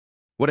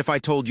What if I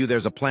told you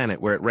there's a planet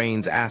where it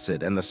rains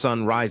acid and the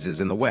sun rises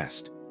in the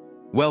west?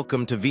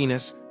 Welcome to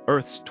Venus,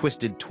 Earth's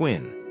twisted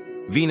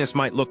twin. Venus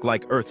might look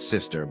like Earth's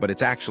sister, but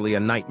it's actually a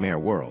nightmare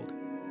world.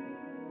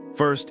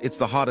 First, it's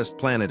the hottest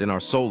planet in our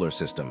solar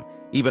system,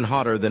 even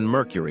hotter than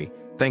Mercury,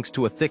 thanks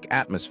to a thick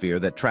atmosphere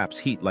that traps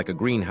heat like a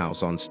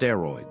greenhouse on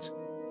steroids.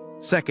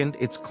 Second,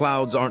 its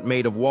clouds aren't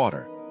made of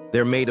water.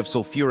 They're made of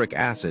sulfuric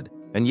acid,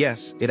 and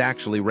yes, it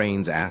actually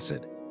rains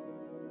acid.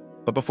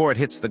 But before it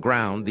hits the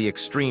ground, the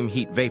extreme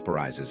heat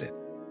vaporizes it.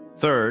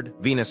 Third,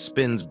 Venus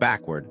spins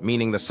backward,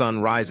 meaning the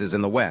sun rises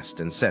in the west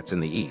and sets in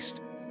the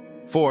east.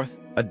 Fourth,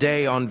 a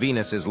day on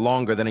Venus is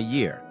longer than a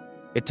year.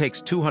 It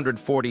takes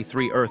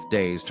 243 Earth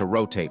days to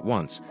rotate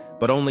once,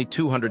 but only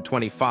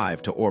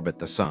 225 to orbit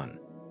the sun.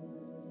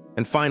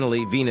 And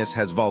finally, Venus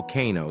has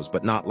volcanoes,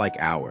 but not like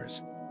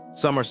ours.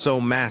 Some are so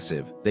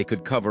massive, they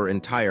could cover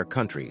entire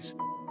countries.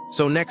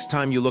 So next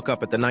time you look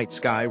up at the night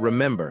sky,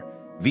 remember,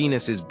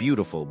 Venus is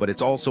beautiful, but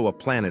it's also a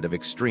planet of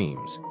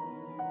extremes.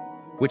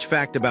 Which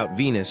fact about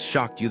Venus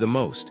shocked you the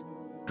most?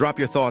 Drop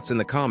your thoughts in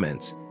the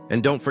comments,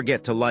 and don't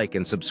forget to like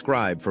and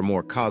subscribe for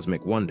more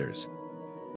cosmic wonders.